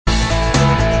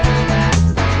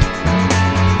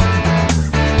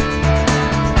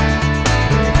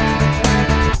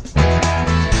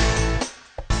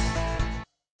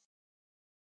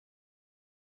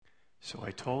So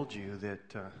I told you that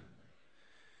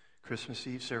Christmas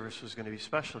Eve service was going to be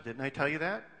special. Didn't I tell you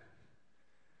that?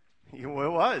 It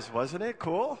was, wasn't it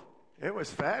cool? It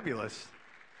was fabulous.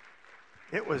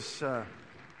 It was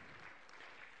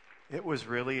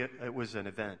really an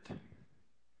event.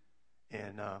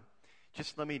 And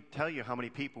just let me tell you how many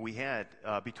people we had.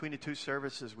 Between the two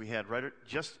services, we had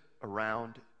just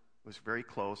around, it was very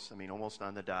close, almost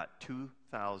on the dot,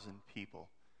 2,000 people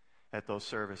at those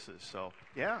services. So,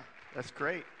 yeah, that's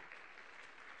great.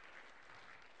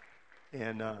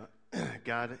 And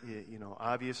God,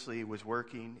 obviously was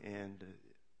working, and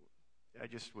I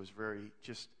just was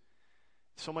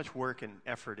so much work and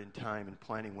effort and time and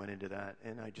planning went into that.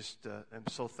 And I just am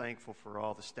so thankful for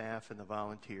all the staff and the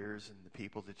volunteers and the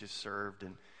people that just served.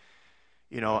 And,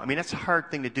 that's a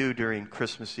hard thing to do during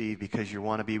Christmas Eve because you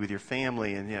want to be with your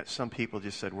family, and yet some people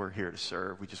just said, we're here to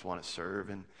serve. We just want to serve,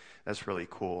 and that's really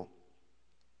cool.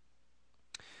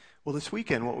 Well, this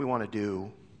weekend, what we want to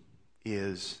do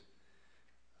is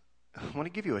I want to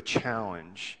give you a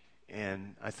challenge,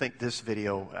 and I think this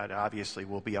video obviously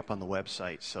will be up on the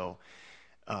website. So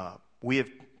we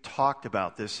have talked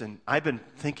about this, and I've been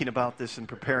thinking about this and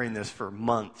preparing this for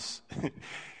months.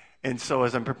 And so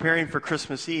as I'm preparing for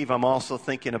Christmas Eve, I'm also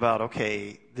thinking about,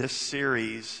 okay, this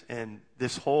series and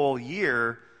this whole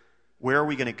year, where are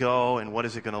we going to go and what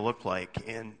is it going to look like?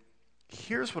 And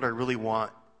here's what I really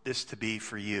want this to be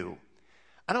for you.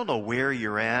 I don't know where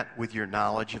you're at with your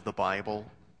knowledge of the Bible.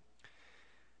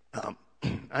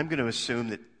 I'm going to assume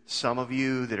that some of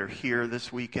you that are here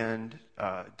this weekend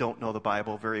don't know the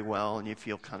Bible very well, and you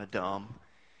feel kind of dumb.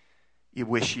 You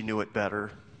wish you knew it better.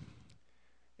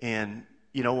 And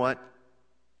you know what?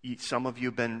 Some of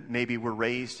you maybe were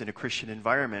raised in a Christian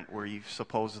environment where you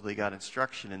supposedly got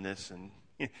instruction in this, and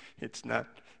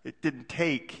it didn't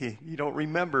take. You don't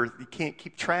remember. You can't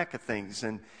keep track of things.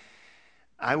 And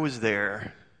I was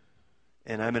there,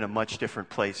 and I'm in a much different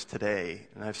place today.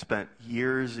 And I've spent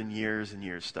years and years and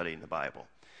years studying the Bible.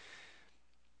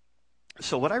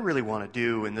 So what I really want to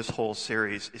do in this whole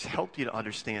series is help you to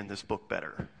understand this book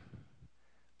better.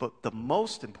 But the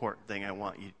most important thing I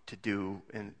want you to do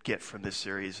and get from this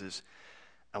series is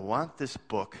I want this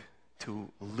book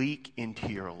to leak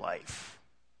into your life.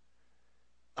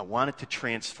 I want it to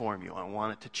transform you. I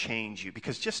want it to change you.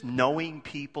 Because just knowing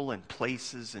people and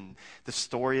places and the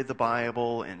story of the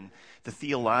Bible and the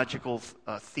theological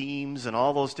themes and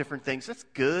all those different things, that's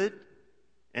good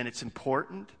and it's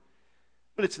important.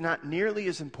 But it's not nearly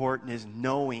as important as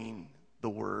knowing the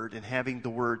Word and having the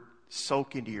Word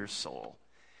soak into your soul.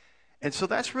 And so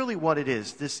that's really what it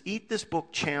is. This Eat This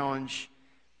Book Challenge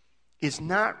is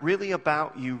not really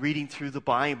about you reading through the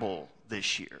Bible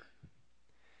this year.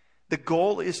 The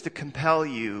goal is to compel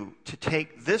you to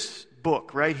take this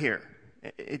book right here.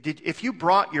 If you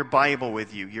brought your Bible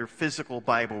with you, your physical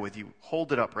Bible with you,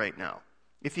 hold it up right now.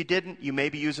 If you didn't, you may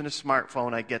be using a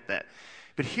smartphone, I get that.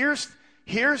 But here's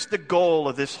the goal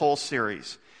of this whole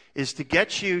series, is to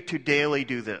get you to daily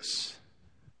do this.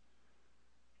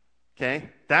 Okay?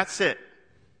 That's it.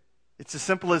 It's as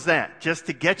simple as that. Just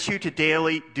to get you to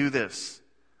daily do this.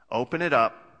 Open it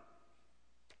up.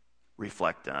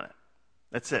 Reflect on it.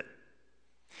 That's it.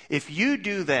 If you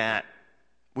do that,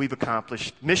 we've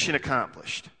accomplished, mission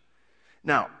accomplished.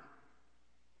 Now,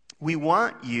 we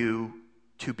want you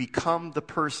to become the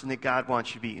person that God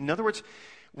wants you to be. In other words,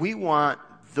 we want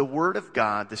the Word of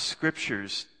God, the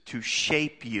Scriptures, to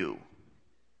shape you,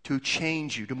 to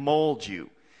change you, to mold you.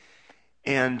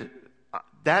 And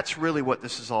that's really what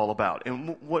this is all about.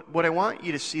 And what I want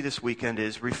you to see this weekend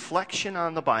is reflection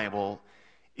on the Bible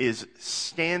is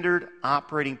standard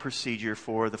operating procedure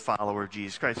for the follower of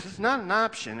Jesus Christ. It's not an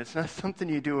option. It's not something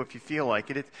you do if you feel like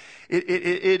it.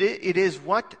 It is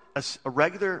what a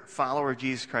regular follower of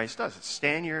Jesus Christ does. It's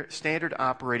standard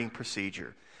operating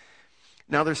procedure.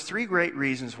 Now, there's 3 great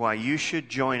reasons why you should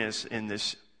join us in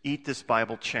this Eat This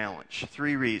Bible Challenge.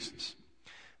 3 reasons.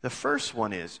 The first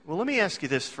one is, well, let me ask you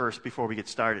this first before we get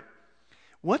started.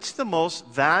 What's the most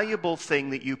valuable thing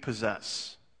that you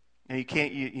possess? And you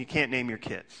can't name your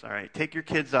kids, all right? Take your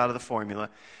kids out of the formula.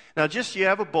 Now, you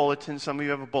have a bulletin. Some of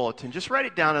you have a bulletin. Just write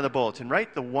it down in the bulletin.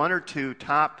 Write the 1 or 2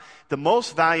 top, the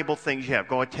most valuable things you have.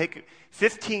 Go and take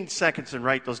 15 seconds and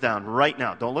write those down right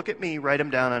now. Don't look at me. Write them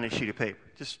down on a sheet of paper.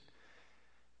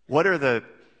 What are the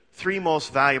 2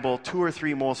 or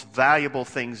 3 most valuable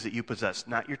things that you possess?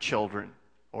 Not your children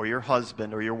or your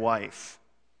husband or your wife.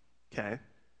 Okay?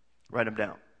 Write them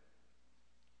down.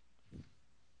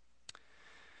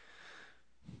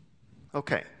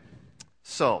 Okay,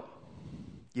 so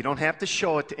you don't have to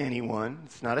show it to anyone.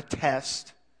 It's not a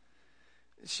test.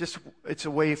 It's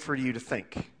a way for you to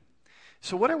think.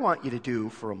 So what I want you to do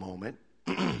for a moment,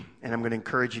 and I'm going to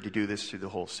encourage you to do this through the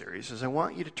whole series, is I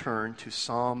want you to turn to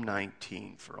Psalm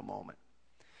 19 for a moment.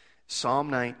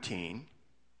 Psalm 19.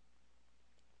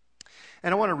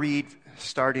 And I want to read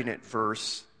starting at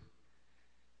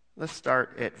let's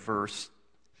start at verse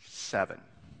 7.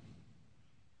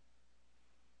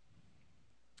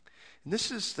 And this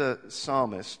is the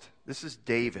psalmist, this is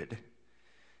David,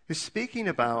 who's speaking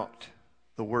about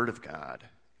the Word of God.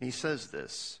 And he says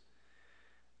this: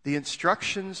 "The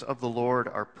instructions of the Lord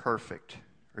are perfect,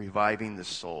 reviving the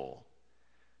soul.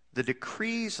 The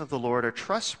decrees of the Lord are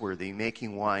trustworthy,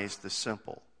 making wise the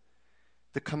simple.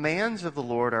 The commands of the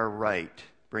Lord are right,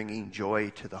 bringing joy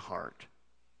to the heart.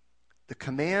 The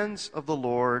commands of the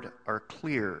Lord are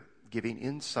clear, giving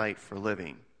insight for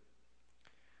living.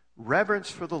 Reverence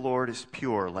for the Lord is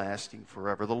pure, lasting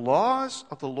forever. The laws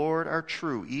of the Lord are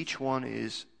true, each one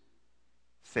is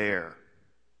fair.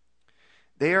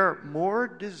 They are more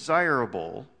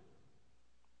desirable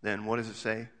than," what does it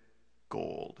say?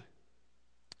 "Gold.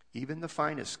 Even the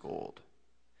finest gold."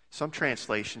 Some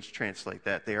translations translate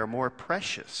that. "They are more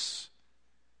precious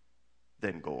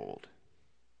than gold.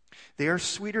 They are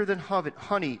sweeter than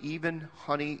honey, even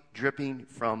honey dripping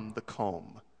from the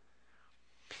comb."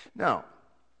 Now,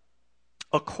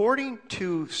 according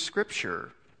to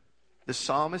Scripture, the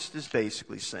psalmist is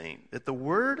basically saying that the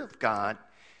Word of God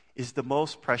is the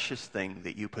most precious thing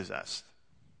that you possess.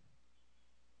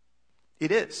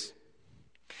 It is.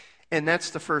 And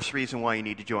that's the first reason why you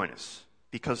need to join us,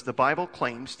 because the Bible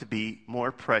claims to be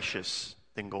more precious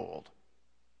than gold.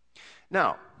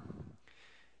 Now,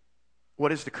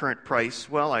 what is the current price?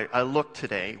 Well, I looked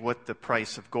today what the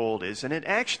price of gold is, and it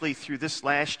actually, through this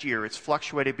last year, it's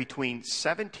fluctuated between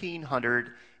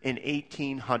 $1,700 and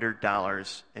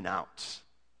 $1,800 an ounce.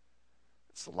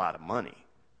 That's a lot of money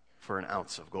for an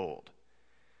ounce of gold.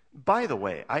 By the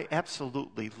way, I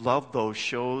absolutely love those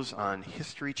shows on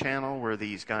History Channel where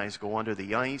these guys go under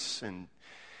the ice and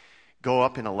go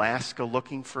up in Alaska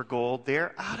looking for gold.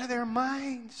 They're out of their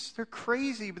minds. They're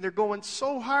crazy, but they're going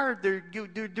so hard. They're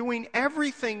doing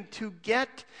everything to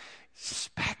get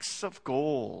specks of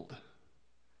gold.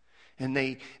 And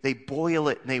they boil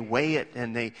it and they weigh it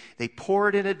and they pour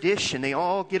it in a dish and they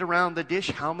all get around the dish.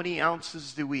 How many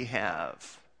ounces do we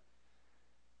have?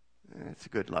 It's a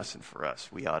good lesson for us.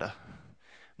 We ought to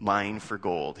mine for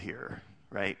gold here,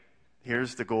 right?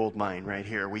 Here's the gold mine right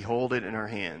here. We hold it in our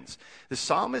hands. The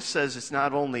psalmist says it's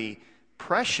not only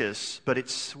precious, but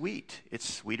it's sweet.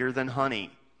 It's sweeter than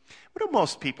honey. What do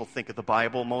most people think of the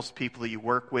Bible? Most people that you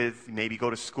work with, maybe go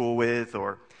to school with,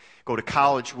 or go to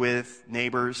college with,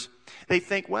 neighbors, they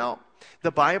think, well,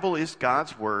 the Bible is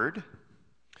God's Word.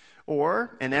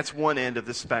 Or, and that's one end of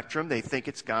the spectrum, they think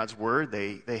it's God's Word.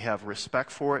 They have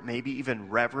respect for it, maybe even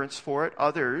reverence for it.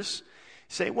 Others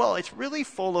say, well, it's really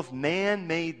full of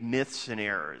man-made myths and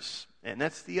errors. And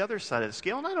that's the other side of the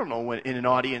scale. And I don't know, in an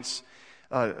audience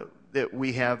that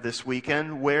we have this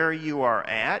weekend, where you are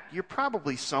at. You're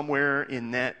probably somewhere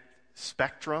in that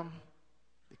spectrum,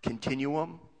 the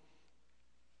continuum.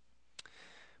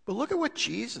 But look at what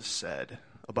Jesus said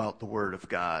about the Word of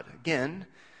God. Again,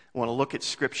 I want to look at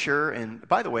Scripture. And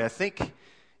by the way, I think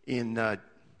in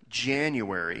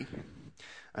January,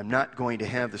 I'm not going to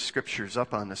have the Scriptures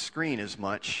up on the screen as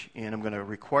much, and I'm going to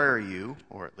require you,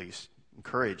 or at least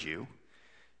encourage you,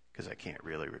 because I can't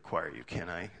really require you, can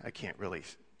I? I can't really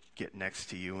get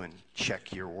next to you and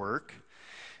check your work.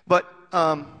 But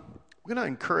I'm going to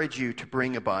encourage you to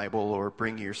bring a Bible or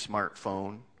bring your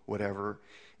smartphone, whatever,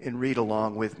 and read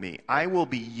along with me. I will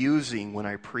be using, when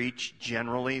I preach,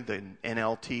 generally the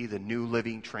NLT, the New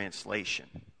Living Translation,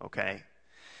 okay?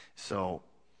 So,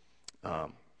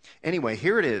 anyway,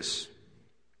 here it is.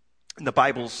 The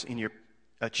Bibles in your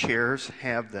chairs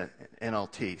have the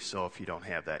NLT, so if you don't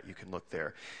have that, you can look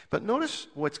there. But notice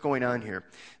what's going on here.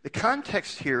 The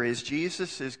context here is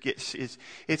Jesus is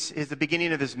the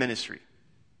beginning of his ministry.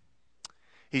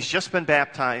 He's just been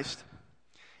baptized.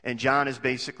 And John has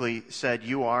basically said,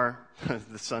 you are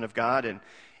the Son of God, and,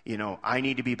 I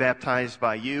need to be baptized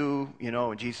by you,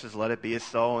 and Jesus says, let it be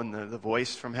so. And the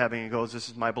voice from heaven goes, this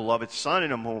is my beloved Son,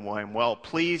 in whom I am well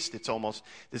pleased.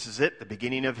 This is it, the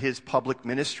beginning of his public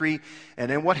ministry. And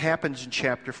then what happens in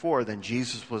chapter 4? Then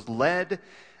Jesus was led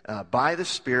by the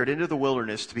Spirit into the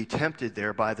wilderness to be tempted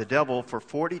there by the devil for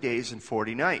 40 days and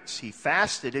 40 nights. He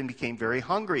fasted and became very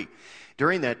hungry.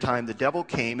 During that time, the devil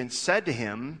came and said to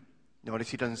him,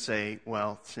 notice he doesn't say,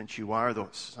 well, since you are the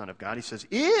Son of God. He says,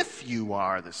 if you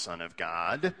are the Son of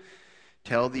God,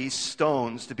 tell these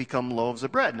stones to become loaves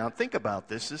of bread. Now think about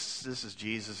this. This is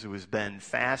Jesus who has been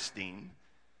fasting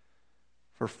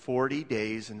for 40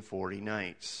 days and 40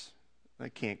 nights. I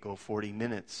can't go 40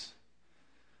 minutes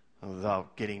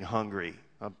without getting hungry.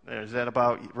 Is that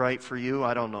about right for you?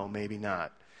 I don't know, maybe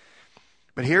not.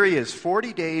 But here he is,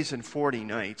 40 days and 40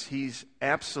 nights. He's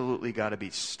absolutely got to be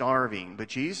starving. But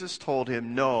Jesus told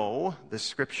him, no, the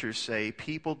scriptures say,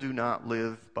 people do not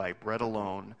live by bread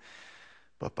alone,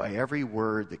 but by every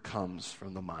word that comes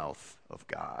from the mouth of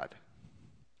God.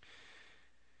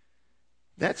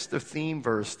 That's the theme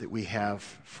verse that we have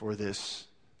for this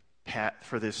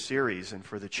series and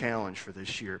for the challenge for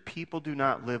this year. People do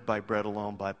not live by bread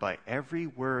alone, but by every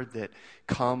word that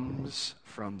comes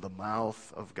from the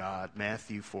mouth of God.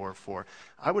 Matthew 4:4.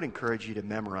 I would encourage you to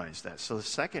memorize that. So the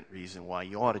second reason why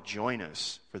you ought to join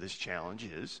us for this challenge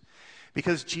is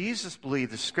because Jesus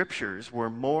believed the scriptures were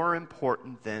more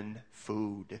important than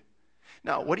food.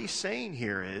 Now, what he's saying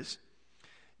here is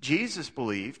Jesus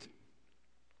believed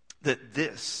that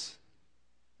this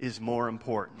is more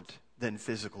important than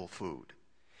physical food.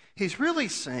 He's really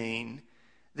saying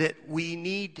that we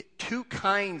need two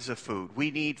kinds of food.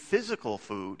 We need physical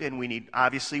food, and we need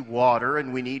obviously water,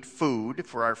 and we need food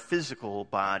for our physical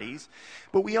bodies,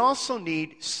 but we also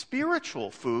need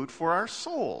spiritual food for our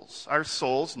souls. Our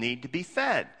souls need to be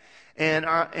fed,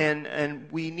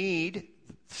 and we need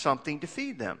something to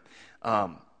feed them.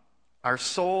 Our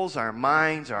souls, our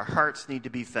minds, our hearts need to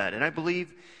be fed. And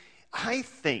I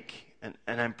think,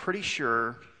 and I'm pretty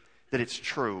sure that it's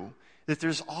true, that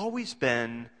there's always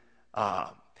been,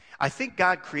 I think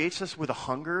God creates us with a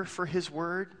hunger for His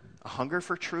Word, a hunger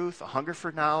for truth, a hunger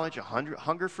for knowledge, a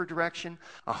hunger for direction,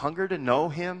 a hunger to know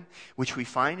Him, which we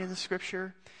find in the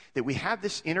Scripture, that we have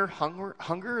this inner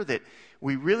hunger that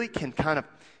we really can kind of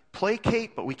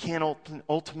placate, but we can't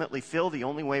ultimately fill. The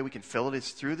only way we can fill it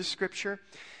is through the Scripture.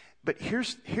 But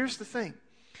here's the thing.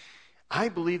 I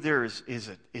believe there is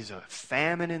a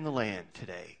famine in the land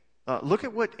today. Look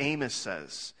at what Amos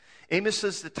says. Amos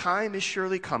says, the time is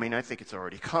surely coming. I think it's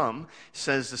already come,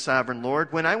 says the sovereign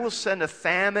Lord, when I will send a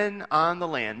famine on the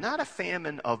land. Not a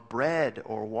famine of bread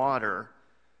or water,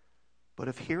 but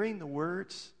of hearing the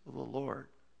words of the Lord.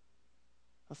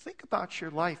 Now think about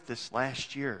your life this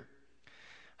last year.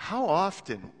 How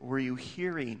often were you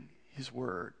hearing His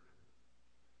Word?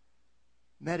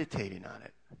 Meditating on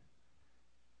it.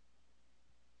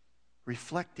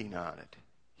 Reflecting on it.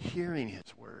 Hearing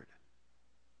His Word.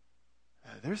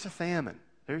 There's a famine.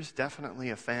 There's definitely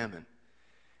a famine.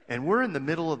 And we're in the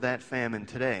middle of that famine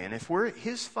today. And if we're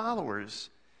His followers,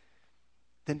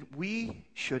 then we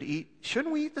should eat.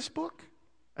 Shouldn't we eat this book?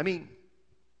 I mean,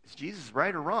 is Jesus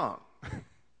right or wrong?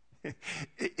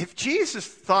 If Jesus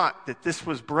thought that this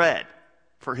was bread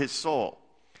for His soul,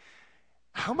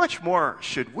 how much more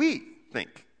should we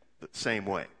think the same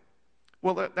way?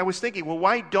 Well, I was thinking,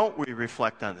 why don't we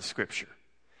reflect on the Scripture?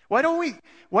 Why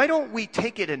don't we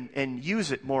take it and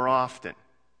use it more often?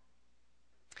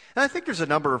 And I think there's a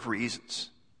number of reasons.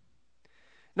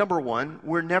 Number one,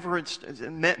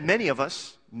 many of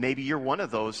us, maybe you're one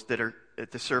of those that are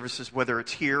at the services, whether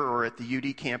it's here or at the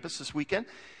UD campus this weekend,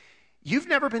 you've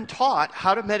never been taught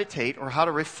how to meditate or how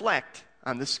to reflect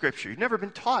on the Scripture. You've never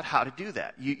been taught how to do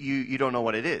that. You don't know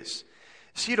what it is.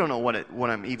 So you don't know what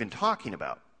I'm even talking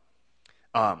about.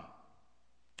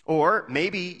 Or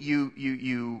maybe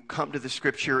you come to the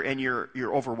Scripture and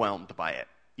you're overwhelmed by it.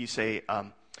 You say,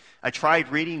 I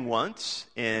tried reading once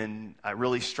and I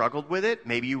really struggled with it.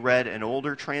 Maybe you read an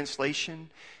older translation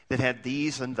that had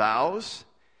these and thous,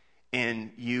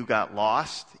 and you got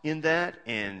lost in that,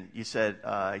 and you said,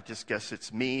 I just guess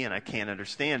it's me and I can't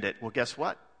understand it. Well, guess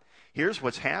what? Here's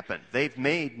what's happened. They've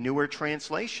made newer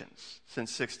translations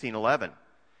since 1611.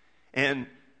 And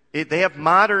they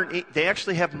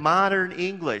actually have modern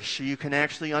English, so you can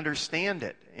actually understand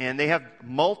it. And they have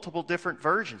multiple different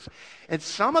versions. And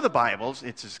some of the Bibles,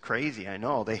 it's just crazy, I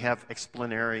know, they have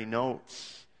explanatory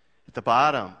notes at the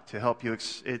bottom to help you.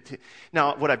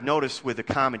 Now, what I've noticed with the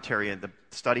commentary and the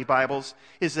study Bibles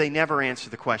is they never answer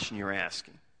the question you're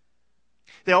asking.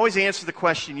 They always answer the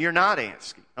question you're not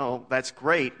asking. Oh, that's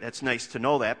great, that's nice to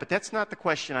know that, but that's not the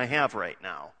question I have right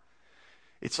now.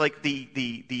 It's like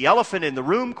the elephant in the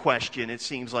room question. It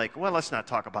seems like, well, let's not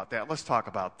talk about that. Let's talk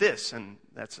about this. And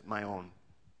that's my own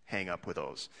hang up with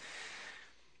those.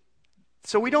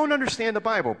 So we don't understand the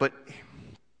Bible, but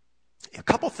a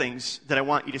couple things that I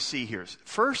want you to see here.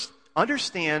 First,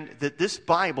 understand that this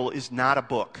Bible is not a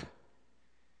book.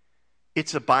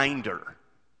 It's a binder.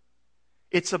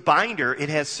 It's a binder. It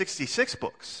has 66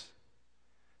 books.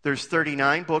 There's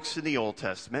 39 books in the Old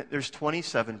Testament. There's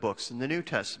 27 books in the New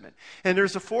Testament. And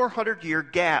there's a 400-year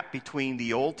gap between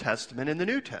the Old Testament and the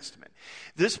New Testament.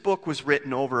 This book was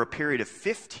written over a period of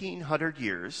 1,500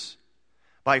 years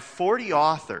by 40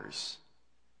 authors,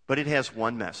 but it has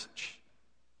one message.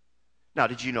 Now,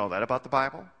 did you know that about the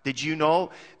Bible? Did you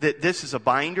know that this is a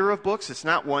binder of books? It's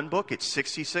not one book. It's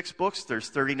 66 books. There's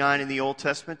 39 in the Old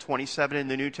Testament, 27 in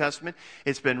the New Testament.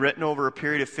 It's been written over a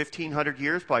period of 1,500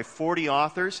 years by 40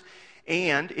 authors,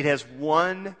 and it has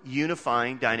one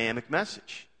unifying dynamic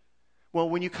message. Well,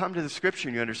 when you come to the Scripture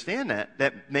and you understand that,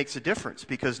 that makes a difference,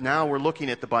 because now we're looking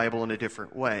at the Bible in a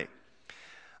different way.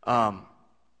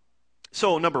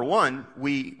 So, number one,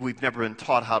 we've never been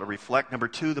taught how to reflect. Number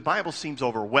two, the Bible seems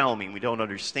overwhelming. We don't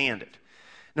understand it.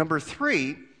 Number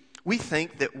three, we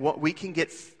think that what we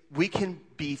can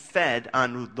be fed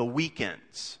on the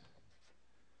weekends.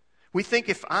 We think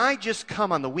if I just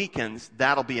come on the weekends,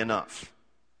 that'll be enough.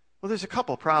 Well, there's a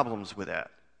couple problems with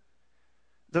that.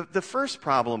 The first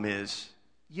problem is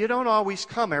you don't always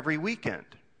come every weekend.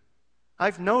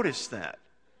 I've noticed that.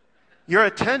 Your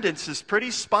attendance is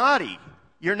pretty spotty.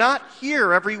 You're not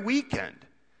here every weekend.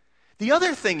 The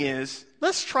other thing is,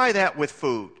 let's try that with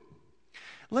food.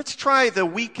 Let's try the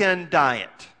weekend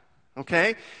diet,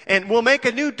 okay? And we'll make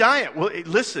a new diet. Well,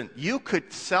 listen, you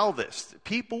could sell this.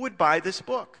 People would buy this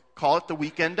book. Call it the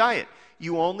weekend diet.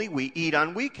 You only eat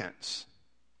on weekends.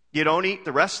 You don't eat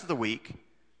the rest of the week.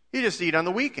 You just eat on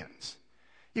the weekends.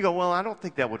 You go, well, I don't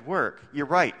think that would work. You're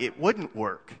right, it wouldn't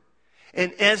work.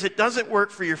 And as it doesn't work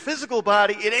for your physical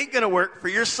body, it ain't going to work for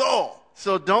your soul.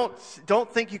 So don't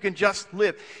think you can just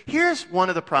live. Here's one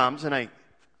of the problems, and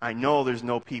I know there's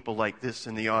no people like this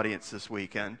in the audience this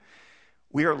weekend.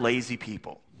 We are lazy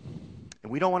people,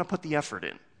 and we don't want to put the effort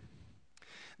in.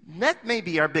 That may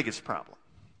be our biggest problem.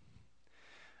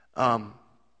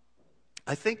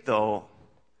 I think, though,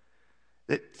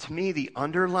 that to me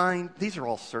these are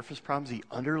all surface problems. The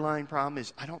underlying problem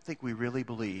is I don't think we really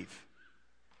believe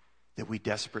that we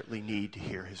desperately need to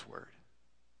hear His Word.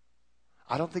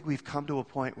 I don't think we've come to a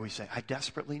point where we say, I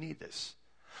desperately need this.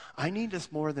 I need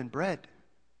this more than bread.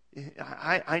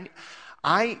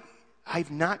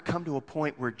 I've not come to a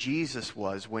point where Jesus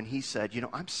was when He said,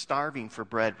 I'm starving for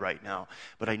bread right now,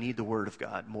 but I need the Word of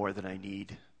God more than I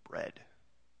need bread.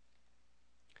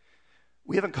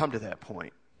 We haven't come to that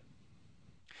point.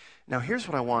 Now, here's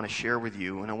what I want to share with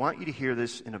you, and I want you to hear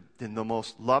this in the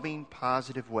most loving,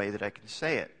 positive way that I can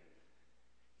say it.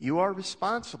 You are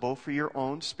responsible for your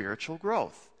own spiritual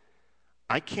growth.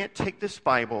 I can't take this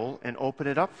Bible and open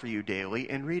it up for you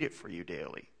daily and read it for you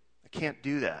daily. I can't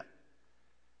do that.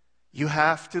 You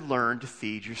have to learn to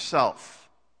feed yourself.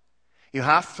 You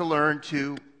have to learn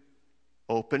to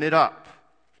open it up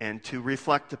and to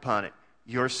reflect upon it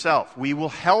yourself. We will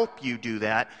help you do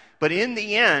that, but in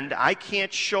the end, I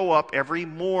can't show up every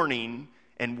morning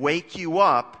and wake you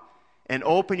up and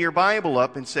open your Bible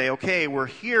up and say, okay, we're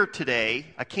here today.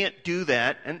 I can't do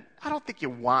that, and I don't think you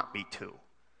want me to.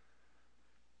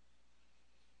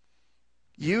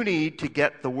 You need to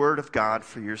get the Word of God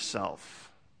for yourself.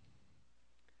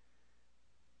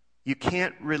 You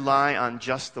can't rely on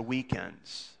just the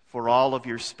weekends for all of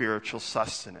your spiritual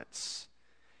sustenance.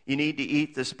 You need to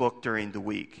eat this book during the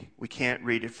week. We can't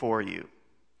read it for you.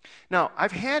 Now,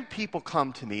 I've had people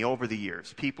come to me over the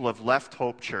years. People have left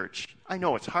Hope Church. I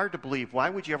know it's hard to believe. Why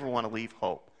would you ever want to leave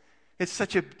Hope? It's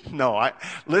such a,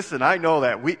 listen, I know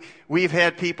that. We've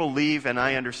had people leave, and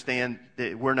I understand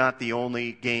that we're not the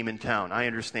only game in town. I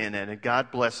understand that. And God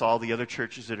bless all the other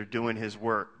churches that are doing His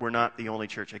work. We're not the only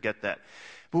church. I get that.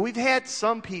 But we've had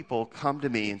some people come to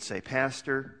me and say,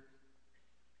 Pastor,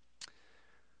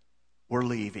 we're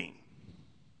leaving.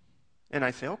 And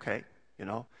I say, okay,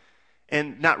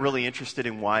 and not really interested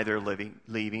in why they're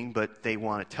leaving, but they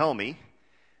want to tell me.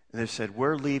 And they said,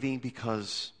 we're leaving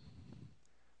because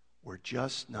we're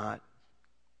just not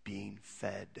being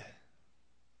fed.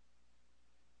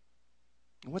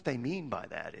 And what they mean by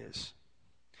that is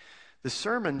the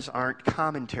sermons aren't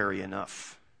commentary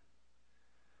enough.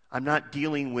 I'm not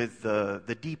dealing with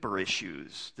the deeper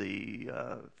issues, the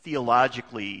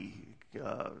theologically.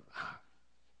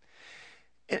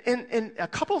 And a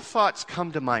couple of thoughts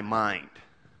come to my mind.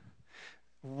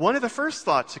 One of the first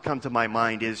thoughts that come to my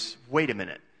mind is, wait a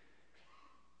minute.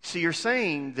 So you're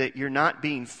saying that you're not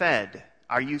being fed.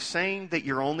 Are you saying that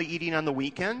you're only eating on the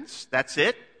weekends? That's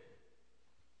it?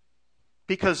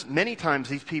 Because many times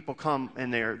these people come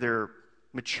and they're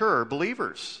mature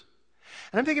believers.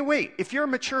 And I'm thinking, wait, if you're a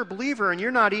mature believer and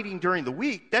you're not eating during the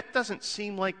week, that doesn't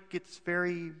seem like it's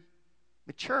very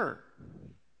mature.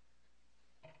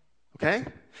 Okay?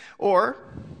 Or,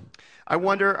 I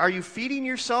wonder, are you feeding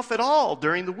yourself at all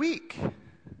during the week?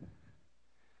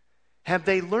 Have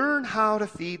they learned how to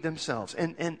feed themselves?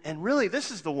 And really,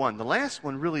 this is the last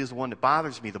one really is the one that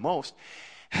bothers me the most.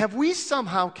 Have we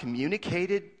somehow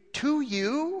communicated to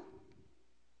you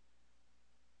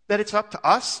that it's up to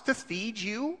us to feed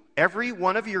you every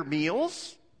one of your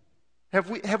meals? Have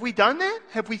we done that?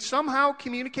 Have we somehow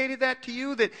communicated that to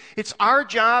you, that it's our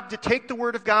job to take the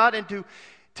Word of God and to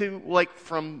like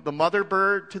from the mother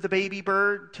bird to the baby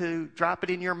bird, to drop it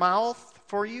in your mouth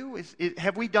for you?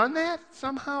 Have we done that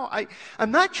somehow?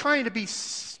 I'm not trying to be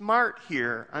smart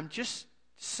here. I'm just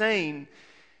saying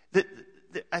that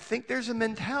I think there's a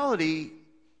mentality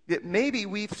that maybe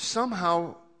we've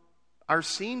somehow are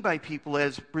seen by people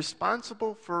as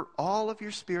responsible for all of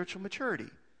your spiritual maturity.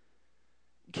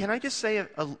 Can I just say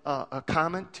a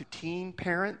comment to teen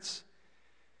parents?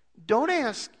 Don't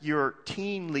ask your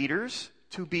teen leaders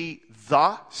to be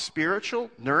the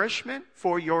spiritual nourishment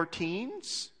for your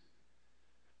teens.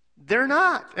 They're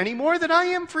not, any more than I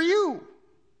am for you.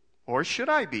 Or should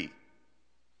I be?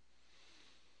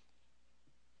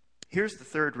 Here's the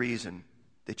third reason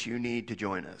that you need to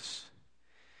join us.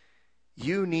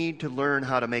 You need to learn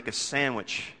how to make a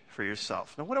sandwich for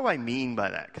yourself. Now, what do I mean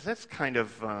by that? Because that's kind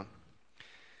of...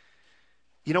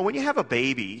 when you have a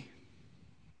baby,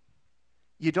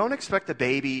 you don't expect the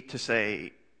baby to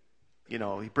say,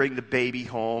 you bring the baby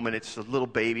home and it's a little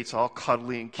baby, it's all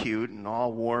cuddly and cute and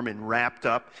all warm and wrapped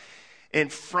up.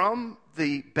 And from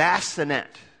the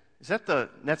bassinet,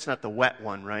 that's not the wet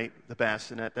one, right? The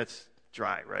bassinet, that's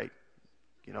dry, right?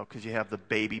 Because you have the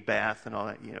baby bath and all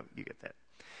that, you get that.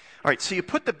 All right, so you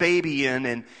put the baby in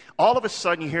and all of a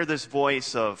sudden you hear this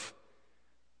voice of,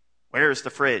 "Where's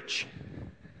the fridge?"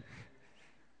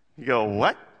 You go,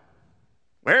 "What?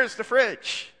 Where's the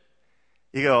fridge?"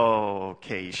 You go,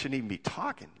 okay, you shouldn't even be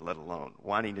talking, let alone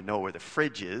wanting to know where the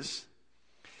fridge is.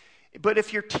 But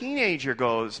if your teenager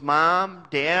goes, "Mom,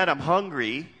 Dad, I'm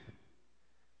hungry,"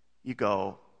 you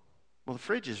go, "Well, the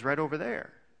fridge is right over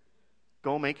there.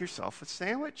 Go make yourself a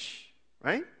sandwich,"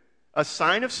 right? A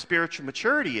sign of spiritual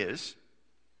maturity is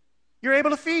you're able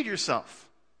to feed yourself.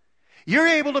 You're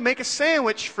able to make a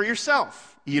sandwich for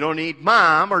yourself. You don't need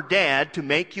Mom or Dad to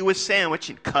make you a sandwich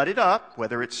and cut it up,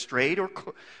 whether it's straight or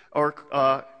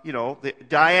the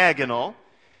diagonal.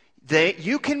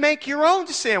 You can make your own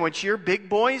sandwich. You're big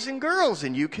boys and girls,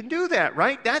 and you can do that,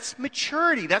 right? That's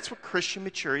maturity. That's what Christian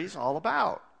maturity is all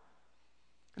about.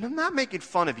 And I'm not making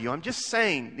fun of you. I'm just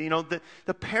saying,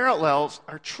 the parallels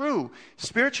are true.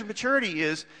 Spiritual maturity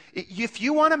is, if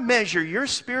you want to measure your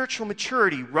spiritual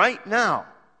maturity right now,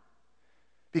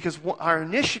 because our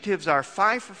initiatives are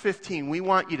 5 for 15. We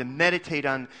want you to meditate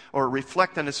on or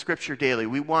reflect on the Scripture daily.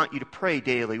 We want you to pray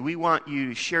daily. We want you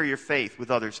to share your faith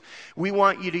with others. We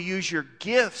want you to use your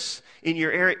gifts in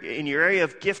your area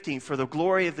of gifting for the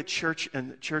glory of the church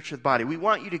and the church of the body. We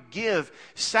want you to give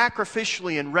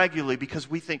sacrificially and regularly because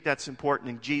we think that's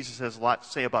important, and Jesus has a lot to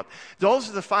say about it. Those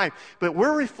are the 5. But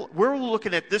we're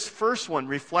looking at this first one,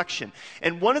 reflection.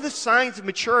 And one of the signs of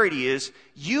maturity is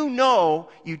you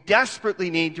desperately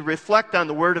need to reflect on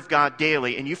the Word of God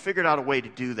daily, and you figured out a way to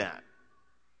do that.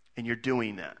 And you're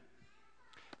doing that.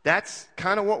 That's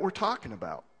kind of what we're talking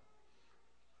about.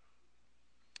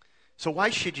 So why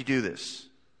should you do this?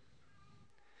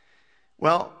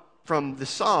 Well, from the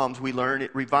Psalms we learn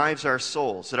it revives our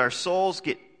souls. That our souls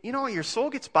your soul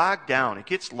gets bogged down. It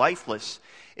gets lifeless.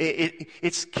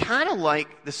 It's kind of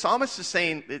like, the psalmist is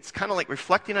saying, it's kind of like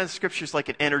reflecting on the Scriptures like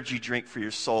an energy drink for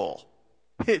your soul.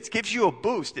 It gives you a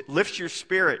boost. It lifts your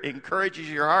spirit. It encourages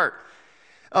your heart.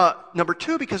 Number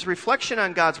 2, because reflection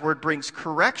on God's Word brings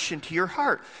correction to your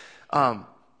heart. One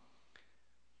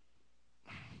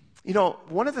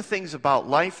of the things about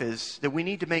life is that we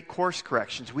need to make course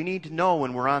corrections. We need to know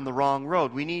when we're on the wrong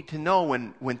road. We need to know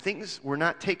when we're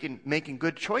not making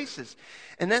good choices.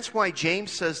 And that's why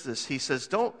James says this. He says,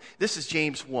 this is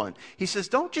James 1. He says,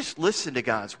 don't just listen to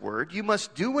God's Word. You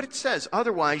must do what it says.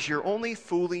 Otherwise, you're only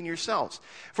fooling yourselves.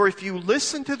 For if you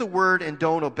listen to the Word and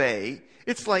don't obey,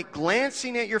 it's like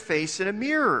glancing at your face in a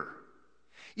mirror.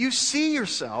 You see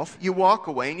yourself, you walk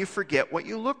away, and you forget what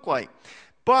you look like.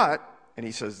 But, and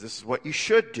he says, this is what you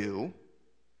should do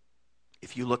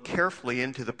if you look carefully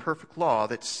into the perfect law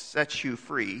that sets you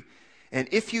free. And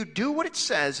if you do what it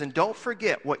says and don't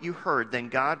forget what you heard, then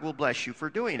God will bless you for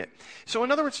doing it. So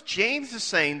in other words, James is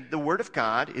saying the Word of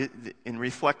God, in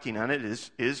reflecting on it,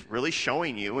 is really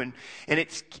showing you. And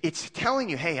it's telling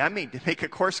you, hey, I need to make a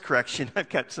course correction. I've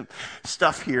got some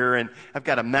stuff here, and I've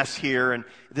got a mess here, and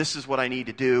this is what I need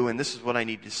to do, and this is what I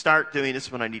need to start doing, this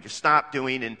is what I need to stop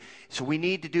doing. And so we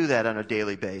need to do that on a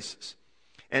daily basis.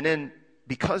 And then,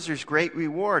 because there's great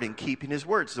reward in keeping His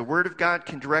words. The Word of God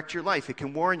can direct your life. It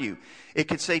can warn you. It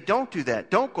can say, don't do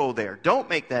that. Don't go there. Don't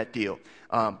make that deal.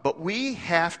 But we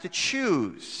have to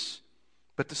choose.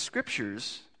 But the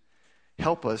Scriptures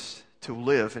help us to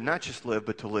live, and not just live,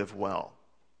 but to live well.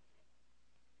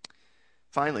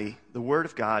 Finally, the Word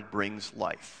of God brings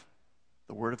life.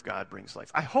 The Word of God brings life.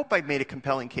 I hope I've made a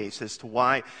compelling case as to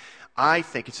why I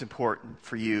think it's important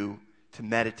for you to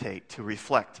meditate, to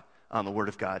reflect on the Word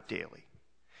of God daily.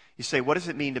 You say, what does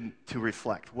it mean to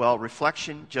reflect? Well,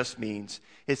 reflection just means,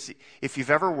 if you've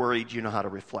ever worried, you know how to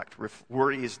reflect.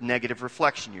 Worry is negative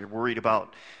reflection. You're worried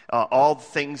about all the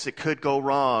things that could go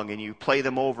wrong, and you play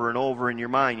them over and over in your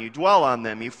mind. You dwell on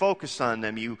them. You focus on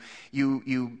them. You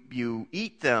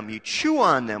eat them. You chew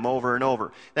on them over and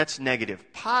over. That's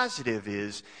negative. Positive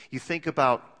is you think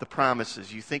about the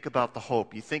promises. You think about the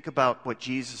hope. You think about what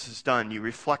Jesus has done. You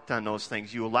reflect on those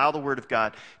things. You allow the Word of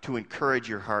God to encourage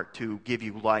your heart, to give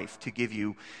you life, to give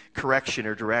you correction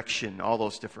or direction, all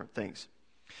those different things.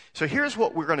 So here's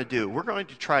what we're going to do. We're going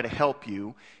to try to help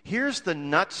you. Here's the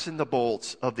nuts and the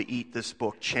bolts of the Eat This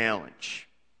Book Challenge.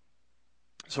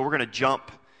 So we're going to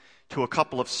jump to a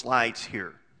couple of slides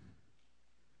here.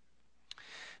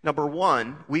 Number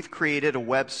one, we've created a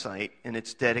website, and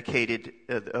it's dedicated,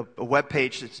 a web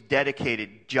page that's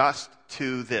dedicated just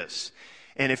to this.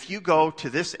 And if you go to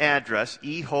this address,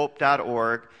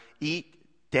 ehope.org, eat-this-book,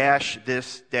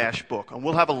 and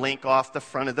we'll have a link off the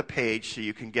front of the page so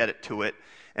you can get it to it,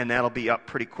 and that'll be up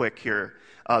pretty quick here.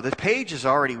 The page is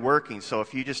already working, so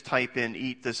if you just type in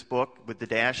Eat This Book with the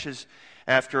dashes,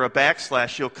 after a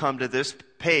backslash, you'll come to this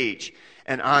page.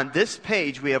 And on this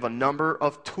page, we have a number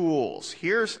of tools.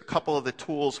 Here's a couple of the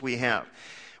tools we have.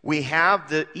 We have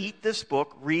the Eat This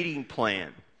Book reading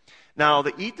plan. Now,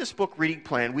 the Eat This Book reading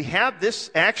plan, we have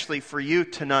this actually for you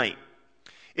tonight.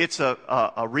 It's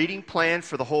a reading plan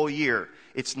for the whole year.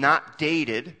 It's not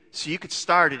dated, so you could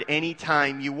start at any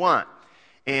time you want.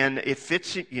 And it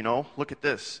fits, look at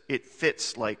this. It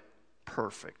fits like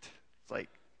perfect. It's like,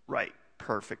 right,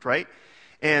 perfect, right?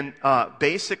 And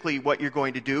basically what you're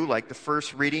going to do, like the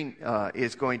first reading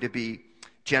is going to be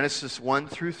Genesis 1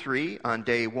 through 3 on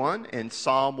day 1 and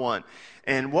Psalm 1.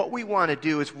 And what we want to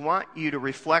do is we want you to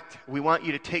reflect. We want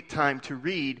you to take time to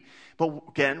read. But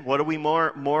again, what are we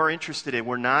more interested in?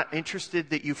 We're not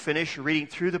interested that you finish reading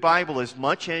through the Bible as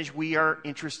much as we are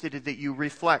interested in that you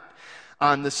reflect.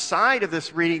 On the side of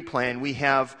this reading plan, we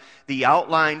have the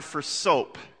outline for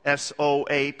SOAP,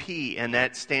 S-O-A-P, and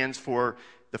that stands for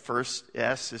the first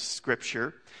S is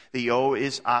Scripture. The O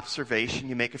is observation.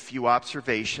 You make a few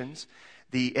observations.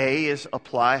 The A is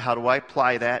apply. How do I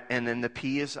apply that? And then the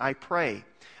P is I pray.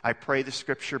 I pray the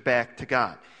Scripture back to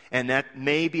God. And that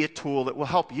may be a tool that will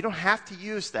help you. You don't have to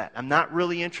use that. I'm not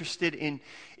really interested in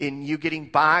you getting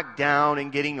bogged down and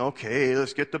getting, okay,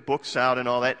 let's get the books out and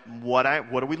all that. What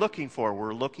are we looking for?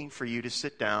 We're looking for you to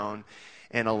sit down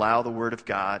and allow the Word of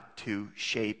God to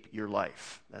shape your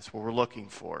life. That's what we're looking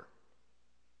for.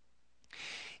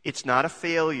 It's not a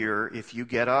failure if you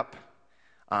get up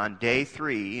on day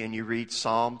 3 and you read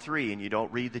Psalm 3 and you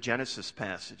don't read the Genesis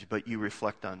passage, but you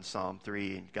reflect on Psalm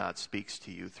 3 and God speaks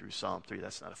to you through Psalm 3.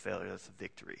 That's not a failure, that's a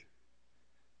victory.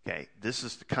 Okay, this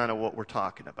is kind of what we're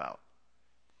talking about.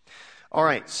 All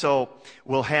right, so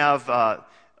we'll have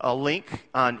a link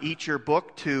on each your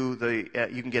book to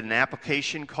you can get an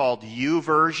application called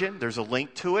YouVersion. There's a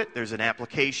link to it. There's an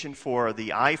application for the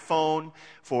iPhone,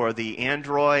 for the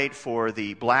Android, for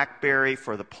the BlackBerry,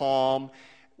 for the Palm.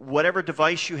 Whatever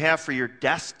device you have for your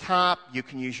desktop, you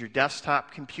can use your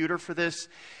desktop computer for this,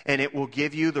 and it will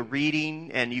give you the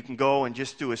reading, and you can go and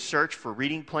just do a search for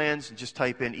reading plans and just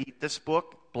type in Eat This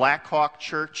Book. Blackhawk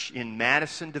Church in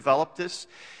Madison developed this,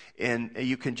 and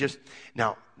you can just...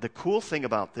 Now, the cool thing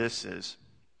about this is,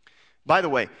 by the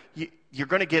way, you're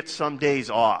going to get some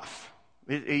days off.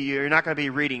 You're not going to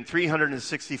be reading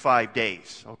 365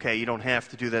 days, okay? You don't have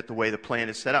to do that the way the plan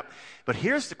is set up. But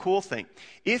here's the cool thing.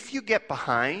 If you get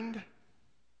behind,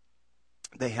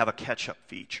 they have a catch-up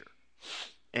feature.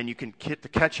 And you can hit the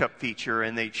catch-up feature,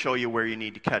 and they show you where you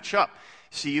need to catch up.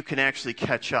 So you can actually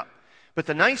catch up. But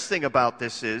the nice thing about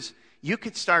this is you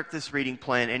could start this reading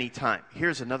plan anytime.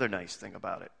 Here's another nice thing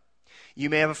about it. You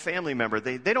may have a family member.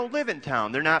 They don't live in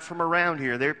town. They're not from around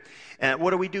here.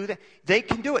 What do we do? They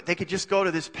can do it. They could just go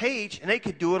to this page, and they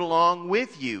could do it along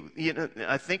with you.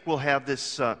 I think we'll have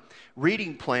this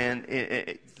reading plan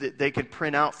that they can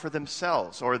print out for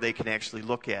themselves, or they can actually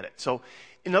look at it. So,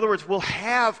 in other words, we'll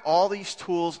have all these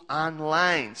tools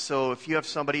online. So if you have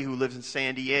somebody who lives in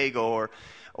San Diego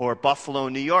or Buffalo,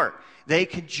 New York, they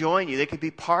can join you. They can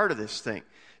be part of this thing.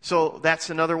 So that's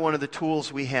another one of the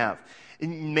tools we have.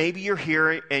 Maybe you're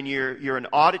here and you're an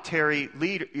auditory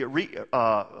leader, you're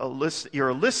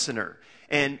a listener,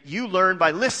 and you learn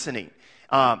by listening.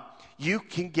 You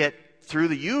can get, through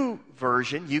the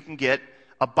YouVersion, you can get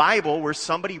a Bible where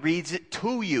somebody reads it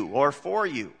to you or for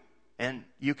you, and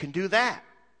you can do that,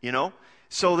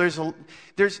 So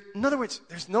in other words,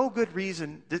 there's no good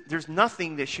reason, there's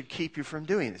nothing that should keep you from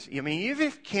doing this. I mean, even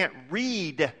if you can't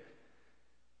read,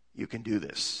 you can do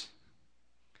this.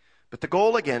 But the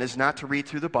goal, again, is not to read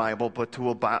through the Bible, but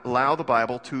to allow the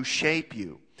Bible to shape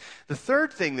you. The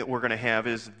third thing that we're going to have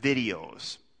is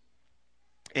videos.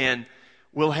 And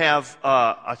we'll have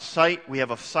a site. We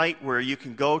have a site where you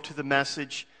can go to the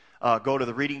message, go to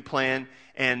the reading plan,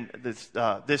 and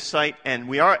this site. And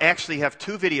we actually have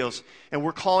 2 videos, and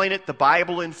we're calling it The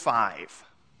Bible in 5.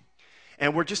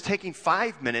 And we're just taking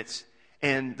 5 minutes.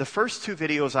 And the first 2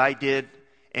 videos I did,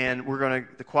 and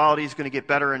the quality is going to get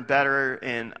better and better,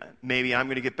 and maybe I'm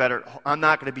going to get better. I'm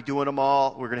not going to be doing them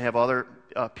all. We're going to have other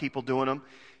people doing them.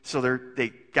 So they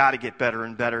got to get better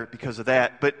and better because of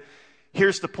that. But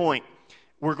here's the point.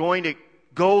 We're going to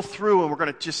go through and we're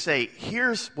going to just say,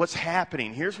 here's what's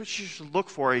happening. Here's what you should look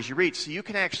for as you read. So you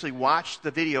can actually watch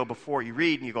the video before you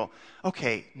read and you go,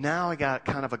 okay, now I got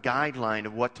kind of a guideline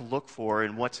of what to look for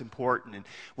and what's important and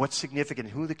what's significant,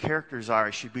 and who the characters are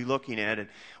I should be looking at, and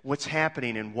what's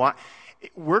happening and what.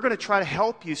 We're going to try to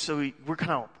help you, so we're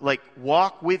kind of like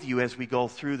walk with you as we go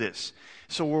through this.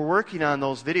 So we're working on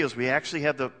those videos. We actually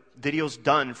have the videos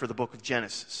done for the book of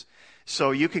Genesis.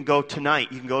 So you can go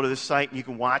tonight, you can go to this site and you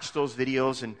can watch those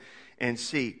videos and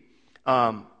see.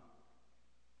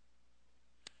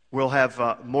 We'll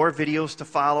have more videos to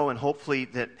follow, and hopefully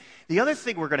that. The other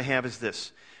thing we're going to have is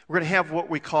this. We're going to have what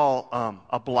we call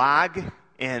a blog,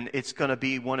 and it's going to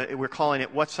be we're calling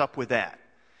it What's Up With That.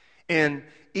 And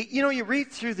you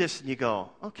read through this and you go,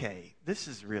 okay, this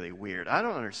is really weird. I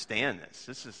don't understand this.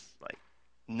 This is like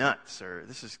nuts, or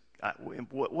this is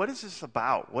what is this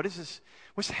about? What is this?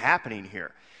 What's happening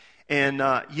here? And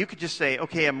you could just say,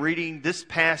 okay, I'm reading this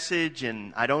passage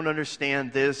and I don't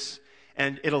understand this,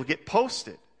 and it'll get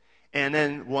posted. And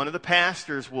then one of the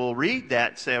pastors will read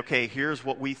that and say, okay, here's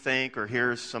what we think, or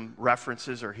here's some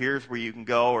references, or here's where you can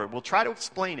go, or we'll try to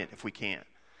explain it if we can.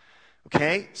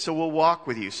 Okay? So we'll walk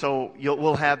with you. So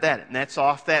we'll have that. And that's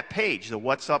off that page, the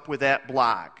What's Up With That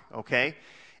blog. Okay?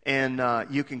 And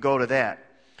you can go to that.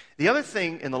 The other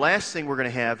thing, and the last thing we're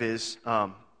going to have is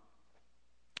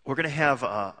we're going to have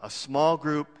a small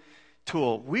group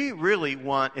tool. We really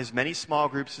want as many small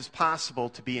groups as possible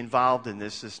to be involved in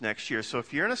this next year. So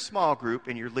if you're in a small group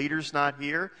and your leader's not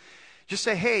here, just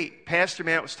say, hey, Pastor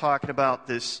Matt was talking about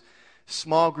this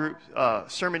small group,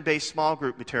 sermon-based small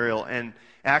group material, and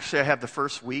actually I have the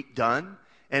first week done,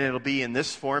 and it'll be in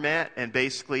this format, and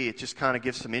basically it just kind of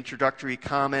gives some introductory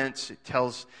comments. It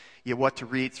tells you what to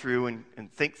read through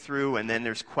and think through, and then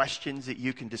there's questions that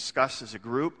you can discuss as a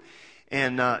group.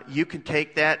 And you can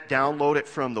take that, download it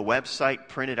from the website,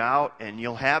 print it out, and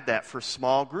you'll have that for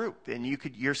small group. And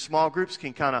your small groups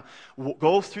can kind of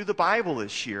go through the Bible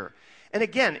this year. And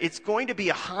again, it's going to be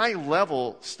a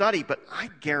high-level study, but I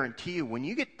guarantee you, when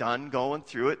you get done going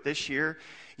through it this year,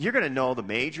 you're going to know the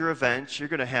major events. You're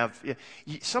going to have,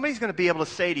 somebody's going to be able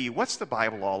to say to you, what's the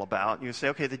Bible all about? And you say,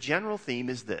 okay, the general theme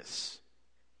is this.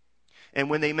 And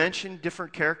when they mention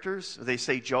different characters, they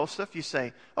say Joseph, you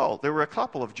say, oh, there were a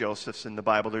couple of Josephs in the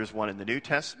Bible. There's one in the New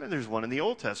Testament, there's one in the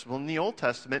Old Testament. Well, in the Old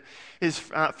Testament is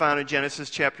found in Genesis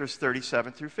chapters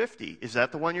 37 through 50. Is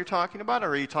that the one you're talking about? Or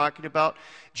are you talking about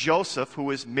Joseph, who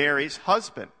was Mary's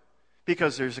husband?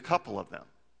 Because there's a couple of them.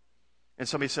 And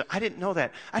somebody said, I didn't know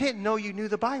that. I didn't know you knew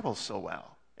the Bible so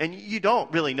well. And you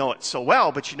don't really know it so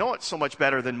well, but you know it so much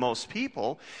better than most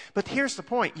people. But here's the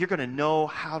point. You're going to know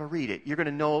how to read it. You're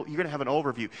going to have an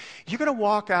overview. You're going to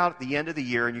walk out at the end of the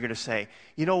year and you're going to say,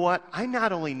 you know what? I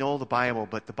not only know the Bible,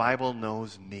 but the Bible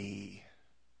knows me.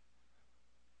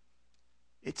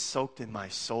 It's soaked in my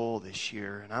soul this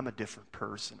year, and I'm a different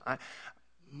person.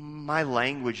 My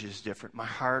language is different. My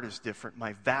heart is different.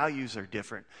 My values are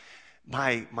different.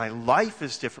 My life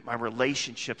is different. My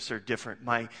relationships are different.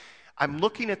 I'm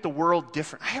looking at the world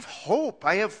different. I have hope.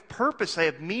 I have purpose. I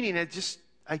have meaning. It's just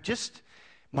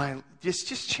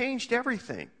changed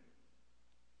everything.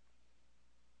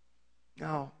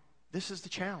 Now, this is the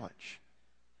challenge.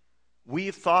 We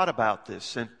have thought about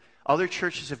this, and other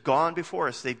churches have gone before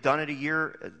us. They've done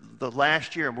it the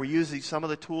last year, and we're using some of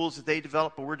the tools that they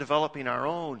developed, but we're developing our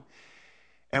own.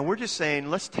 And we're just saying,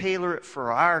 let's tailor it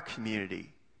for our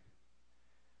community.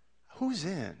 Who's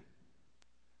in?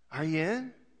 Are you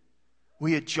in? Will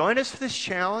you join us for this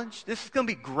challenge? This is going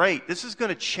to be great. This is going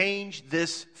to change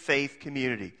this faith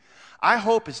community. I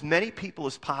hope as many people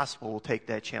as possible will take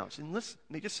that challenge. And listen,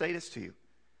 let me just say this to you.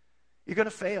 You're going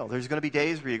to fail. There's going to be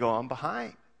days where you go, I'm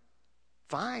behind.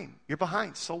 Fine, you're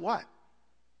behind. So what?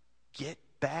 Get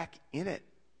back in it.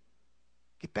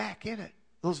 Get back in it.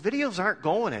 Those videos aren't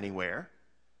going anywhere.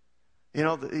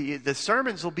 The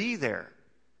sermons will be there.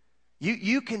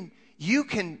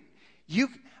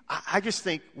 I just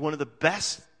think one of the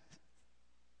best,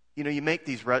 you make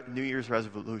these New Year's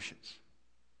resolutions.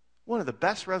 One of the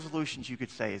best resolutions you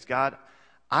could say is, God,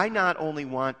 I not only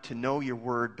want to know your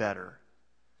word better,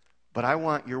 but I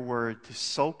want your word to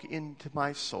soak into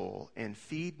my soul and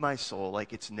feed my soul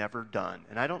like it's never done.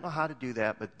 And I don't know how to do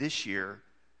that, but this year,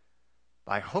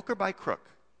 by hook or by crook,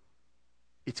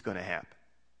 it's going to happen.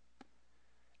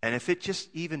 And if it just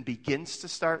even begins to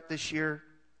start this year,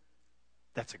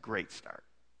 that's a great start.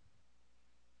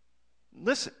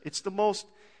 Listen, it's the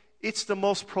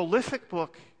most prolific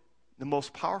book, the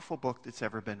most powerful book that's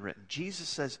ever been written. Jesus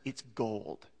says it's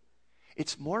gold.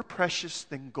 It's more precious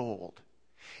than gold.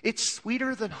 It's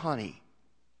sweeter than honey.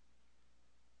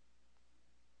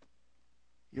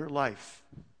 Your life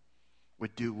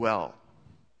would do well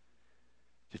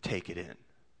to take it in.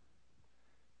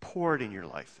 Pour it in your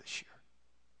life this year.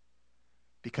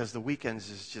 Because the weekends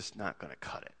is just not going to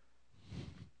cut it.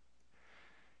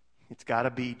 It's got to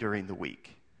be during the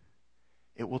week.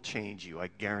 It will change you. I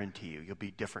guarantee you. You'll be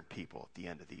different people at the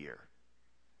end of the year.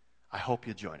 I hope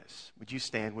you'll join us. Would you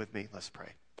stand with me? Let's pray.